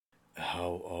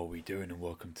How are we doing? And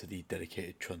welcome to the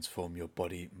dedicated Transform Your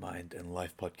Body, Mind, and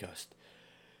Life podcast.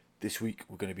 This week,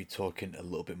 we're going to be talking a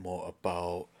little bit more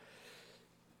about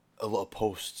a lot of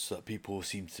posts that people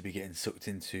seem to be getting sucked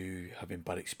into, having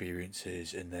bad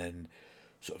experiences, and then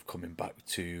sort of coming back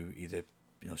to either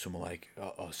someone like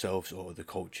ourselves or the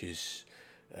coaches,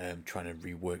 trying to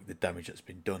rework the damage that's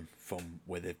been done from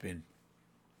where they've been.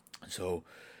 So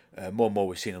more and more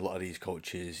we're seeing a lot of these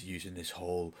coaches using this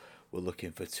whole we're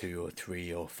looking for 2 or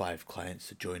 3 or 5 clients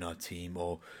to join our team,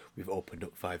 or we've opened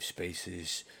up 5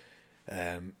 spaces.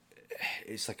 Um,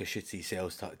 it's like a shitty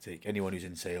sales tactic. Anyone who's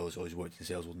in sales or who's worked in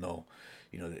sales will know.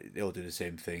 They all do the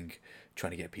same thing,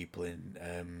 trying to get people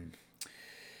in.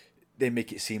 They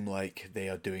make it seem like they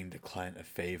are doing the client a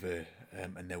favor,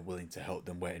 and they're willing to help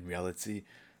them, where in reality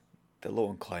they're low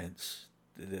on clients.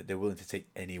 They're willing to take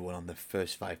anyone on the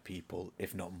first 5 people,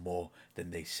 if not more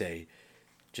than they say,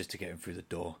 just to get them through the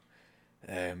door.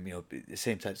 The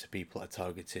same types of people are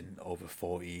targeting over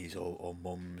 40s or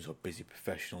mums or busy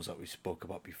professionals that we spoke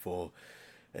about before.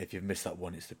 If you've missed that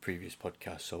one, it's the previous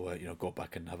podcast, so go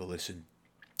back and have a listen.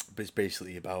 But it's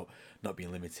basically about not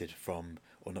being limited from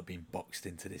or not being boxed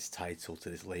into this title, to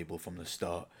this label from the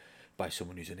start by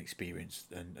someone who's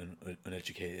inexperienced and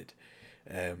uneducated.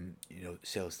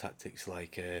 Sales tactics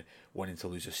like wanting to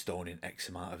lose a stone in X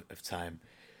amount of time.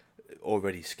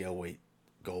 Already scale weight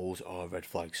goals are red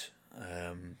flags.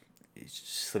 It's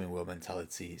slimming world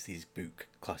mentality. It's these boot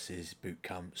classes, boot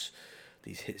camps,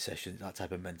 these hit sessions, that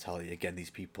type of mentality. Again, these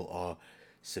people are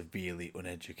severely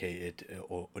uneducated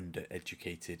or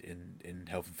undereducated in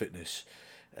health and fitness,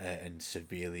 and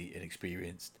severely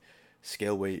inexperienced.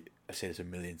 Scale weight, I say this a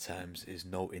million times, is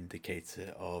no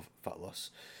indicator of fat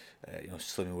loss.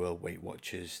 Slimming World, Weight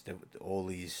Watchers, all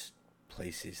these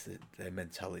places, that their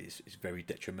mentality is very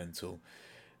detrimental.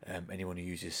 Anyone who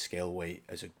uses scale weight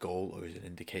as a goal or as an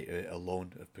indicator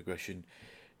alone of progression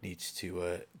needs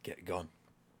to get gone.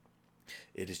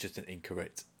 It is just an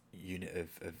incorrect unit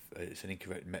of it's an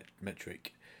incorrect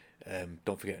metric.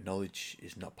 Don't forget, knowledge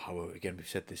is not power. Again, we've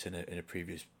said this in a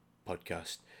previous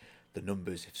podcast. The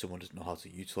numbers, if someone doesn't know how to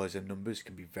utilize them numbers,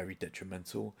 can be very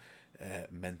detrimental,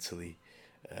 mentally,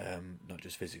 not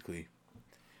just physically.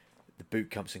 The boot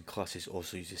camps and classes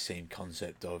also use the same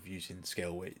concept of using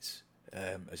scale weights,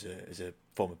 as a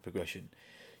form of progression.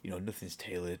 Nothing's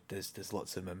tailored. There's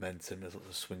lots of momentum. There's lots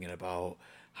of swinging about,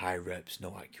 high reps,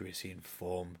 no accuracy in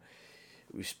form.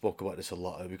 We spoke about this a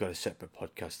lot. We've got a separate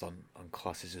podcast on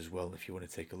classes as well, if you want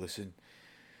to take a listen.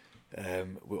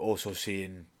 We're also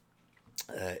seeing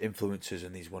influencers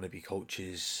and these wannabe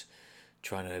coaches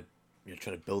trying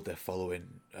to build their following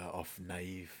off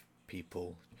naive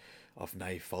people, off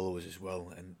naive followers as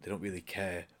well, and they don't really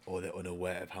care, or they're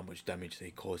unaware of how much damage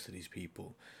they cause to these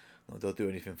people. They'll do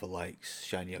anything for likes,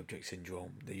 shiny object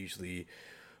syndrome. They're usually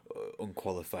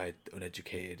unqualified,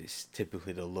 uneducated. It's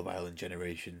typically the Love Island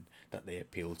generation that they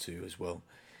appeal to as well.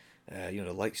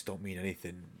 The likes don't mean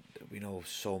anything. We know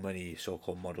so many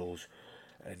so-called models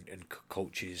and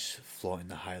coaches flaunting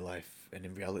the high life, and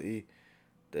in reality,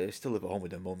 they still live at home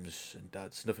with their mums and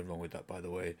dads. Nothing wrong with that, by the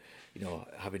way.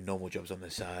 Having normal jobs on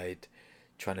the side,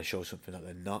 trying to show something that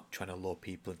they're not, trying to lure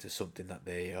people into something that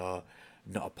they are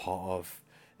not a part of.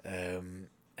 And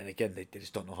again, they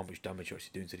just don't know how much damage you're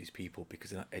actually doing to these people, because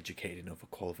they're not educated enough or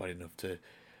qualified enough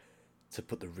to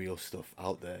put the real stuff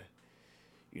out there.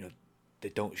 They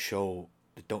don't show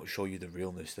you the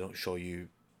realness. They don't show you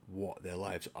what their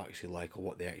lives are actually like, or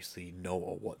what they actually know,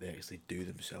 or what they actually do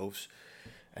themselves.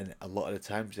 And a lot of the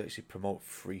times they actually promote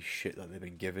free shit that they've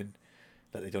been given,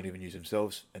 that they don't even use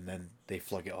themselves, and then they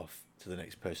flog it off to the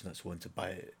next person that's willing to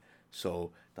buy it.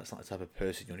 So that's not the type of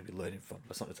person you want to be learning from.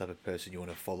 That's not the type of person you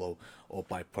want to follow or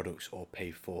buy products or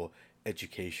pay for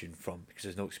education from, because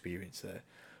there's no experience there.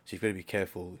 So you've got to be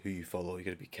careful who you follow. You've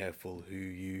got to be careful who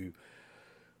you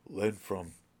learn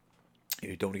from.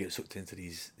 You don't want to get sucked into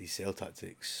these sale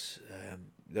tactics.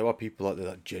 There are people out there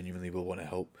that genuinely will want to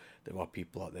help. There are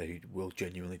people out there who will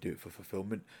genuinely do it for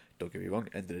fulfillment. Don't get me wrong.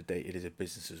 End of the day, it is a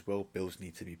business as well. Bills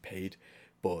need to be paid,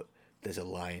 but there's a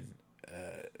line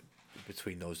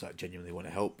between those that genuinely want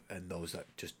to help and those that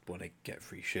just want to get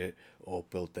free shit or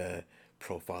build their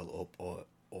profile up or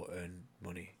earn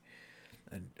money.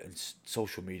 And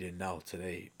social media now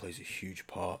today plays a huge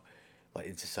part, like,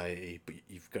 in society, but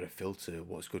you've got to filter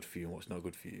what's good for you and what's not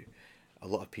good for you. A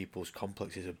lot of people's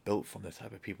complexes are built from the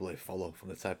type of people they follow, from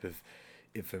the type of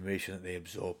information that they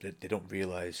absorb. They don't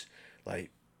realize,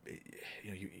 like,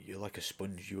 you're like a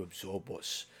sponge. You absorb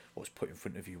what's put in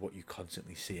front of you, what you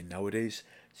constantly see. And nowadays,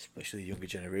 especially the younger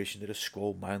generation, they just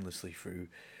scroll mindlessly through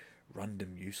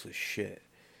random useless shit.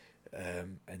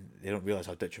 and they don't realize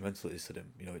how detrimental it is to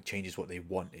them. You know, it changes what they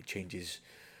want. It changes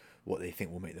what they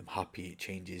think will make them happy. It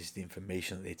changes the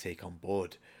information that they take on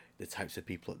board, the types of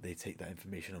people that they take that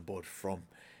information on board from,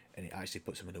 and it actually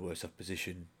puts them in a worse off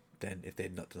position than if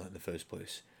they'd not done that in the first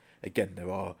place. Again,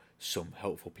 there are some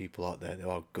helpful people out there. There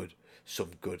are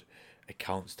some good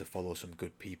accounts to follow, some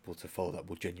good people to follow that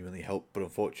will genuinely help. But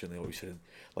unfortunately,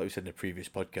 like we said in the previous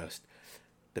podcast,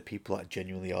 the people that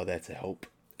genuinely are there to help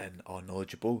and are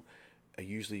knowledgeable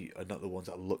are not the ones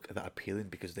that look that appealing,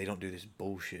 because they don't do this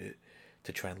bullshit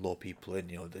to try and lure people in.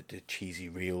 You know, the cheesy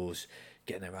reels,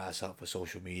 getting their ass out for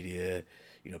social media.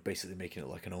 You know, basically making it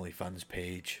like an OnlyFans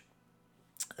page.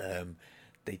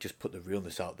 They just put the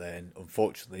realness out there, and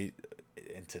unfortunately,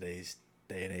 in today's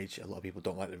day and age, a lot of people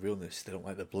don't like the realness. They don't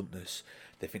like the bluntness.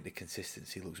 They think the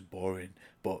consistency looks boring,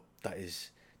 but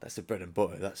that's the bread and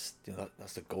butter. That's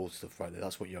the gold stuff right there.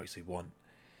 That's what you actually want.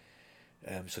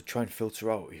 So try and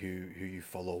filter out who you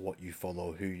follow, what you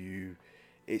follow,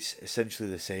 It's essentially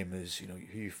the same as, you know,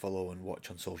 who you follow and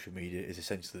watch on social media is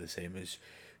essentially the same as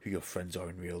who your friends are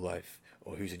in real life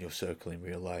or who's in your circle in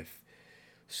real life.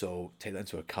 So take that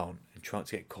into account and try not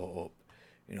to get caught up.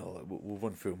 You know, we'll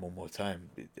run through them one more time.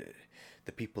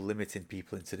 The people limiting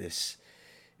people into this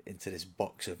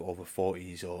box of over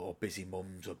 40s or busy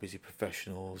mums or busy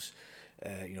professionals.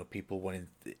 You know, people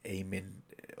aiming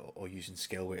or using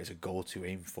scale weight as a goal to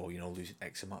aim for. You know, losing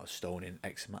X amount of stone in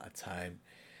X amount of time.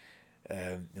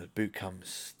 You know, boot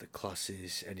camps, the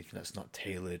classes, anything that's not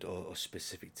tailored or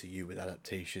specific to you with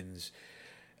adaptations.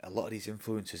 A lot of these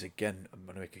influencers, again, I'm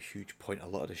going to make a huge point, a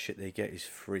lot of the shit they get is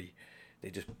free.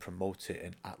 They just promote it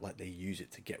and act like they use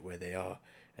it to get where they are.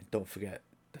 And don't forget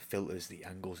the filters, the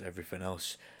angles, everything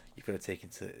else. You've got to take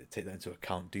that into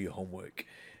account. Do your homework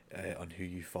on who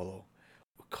you follow.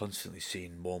 We're constantly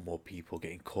seeing more and more people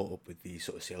getting caught up with these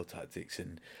sort of sale tactics.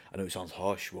 And I know it sounds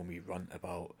harsh when we rant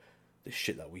about the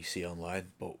shit that we see online,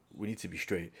 but we need to be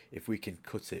straight. If we can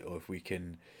cut it, or if we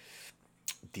can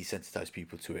desensitize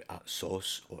people to it at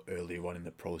source or earlier on in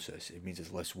the process, it means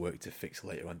there's less work to fix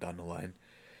later on down the line.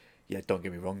 Yeah, don't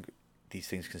get me wrong, these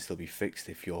things can still be fixed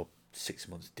if you're 6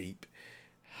 months deep.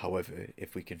 However,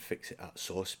 if we can fix it at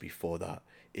source before that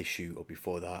issue or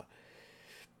before that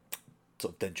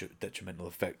sort of detrimental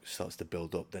effect starts to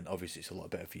build up, then obviously it's a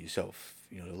lot better for yourself.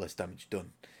 You know, the less damage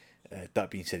done. That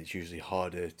being said, it's usually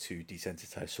harder to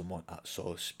desensitize someone at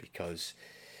source because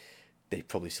they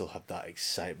probably still have that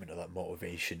excitement or that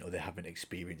motivation, or they haven't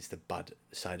experienced the bad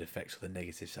side effects or the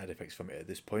negative side effects from it at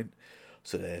this point.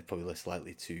 So they're probably less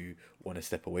likely to want to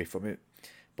step away from it.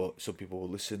 But some people will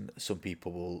listen, some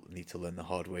people will need to learn the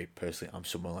hard way. Personally, I'm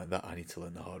someone like that. I need to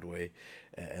learn the hard way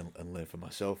and learn for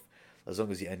myself. As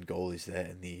long as the end goal is there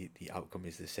and the outcome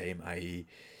is the same, i.e.,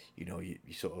 you know, you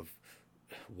sort of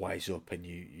wise up and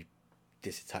you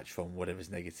disattach from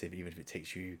whatever's negative, even if it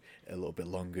takes you a little bit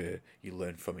longer, you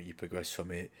learn from it, you progress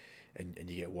from it, and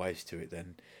you get wise to it,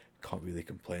 then can't really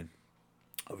complain.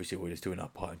 Obviously, we're just doing our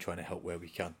part and trying to help where we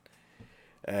can.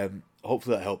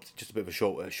 Hopefully that helped. Just a bit of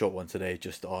a short one today,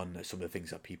 just on some of the things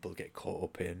that people get caught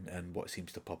up in and what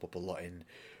seems to pop up a lot in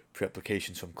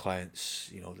pre-applications from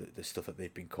clients. You know, the stuff that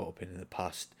they've been caught up in the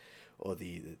past, or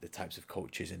the types of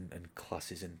coaches and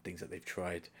classes and things that they've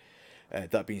tried.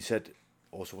 That being said,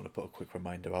 also want to put a quick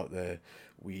reminder out there.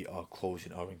 We are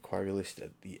closing our inquiry list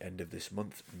at the end of this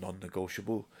month,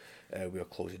 non-negotiable. We are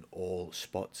closing all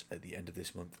spots at the end of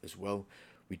this month as well.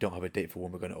 We don't have a date for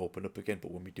when we're going to open up again,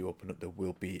 but when we do open up, there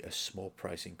will be a small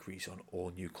price increase on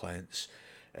all new clients.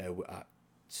 We're at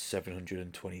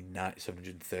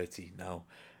 730 now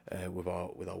with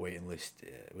our waiting list,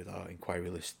 with our inquiry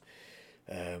list.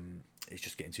 It's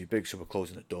just getting too big, so we're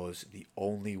closing the doors. The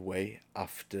only way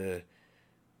after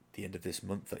the end of this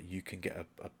month that you can get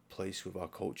a place with our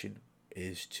coaching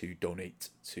is to donate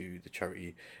to the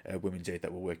charity Women's Aid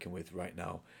that we're working with right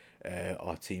now.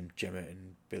 Our team, Gemma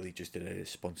and Billy, just did a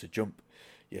sponsored jump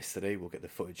yesterday. We'll get the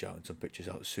footage out and some pictures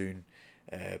out soon.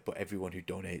 But everyone who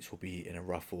donates will be in a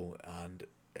raffle, and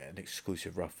an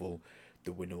exclusive raffle.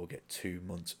 The winner will get 2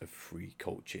 months of free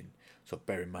coaching. So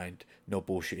bear in mind, no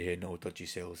bullshit here, no dodgy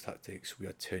sales tactics. We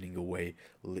are turning away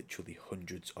literally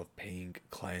hundreds of paying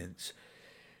clients,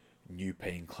 new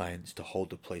paying clients, to hold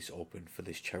the place open for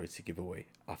this charity giveaway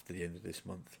after the end of this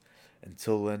month.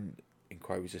 Until then,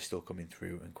 inquiries are still coming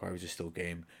through, inquiries are still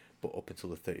game, but up until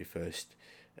the 31st,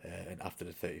 and after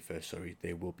the 31st,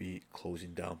 they will be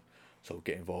closing down. So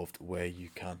get involved where you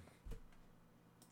can.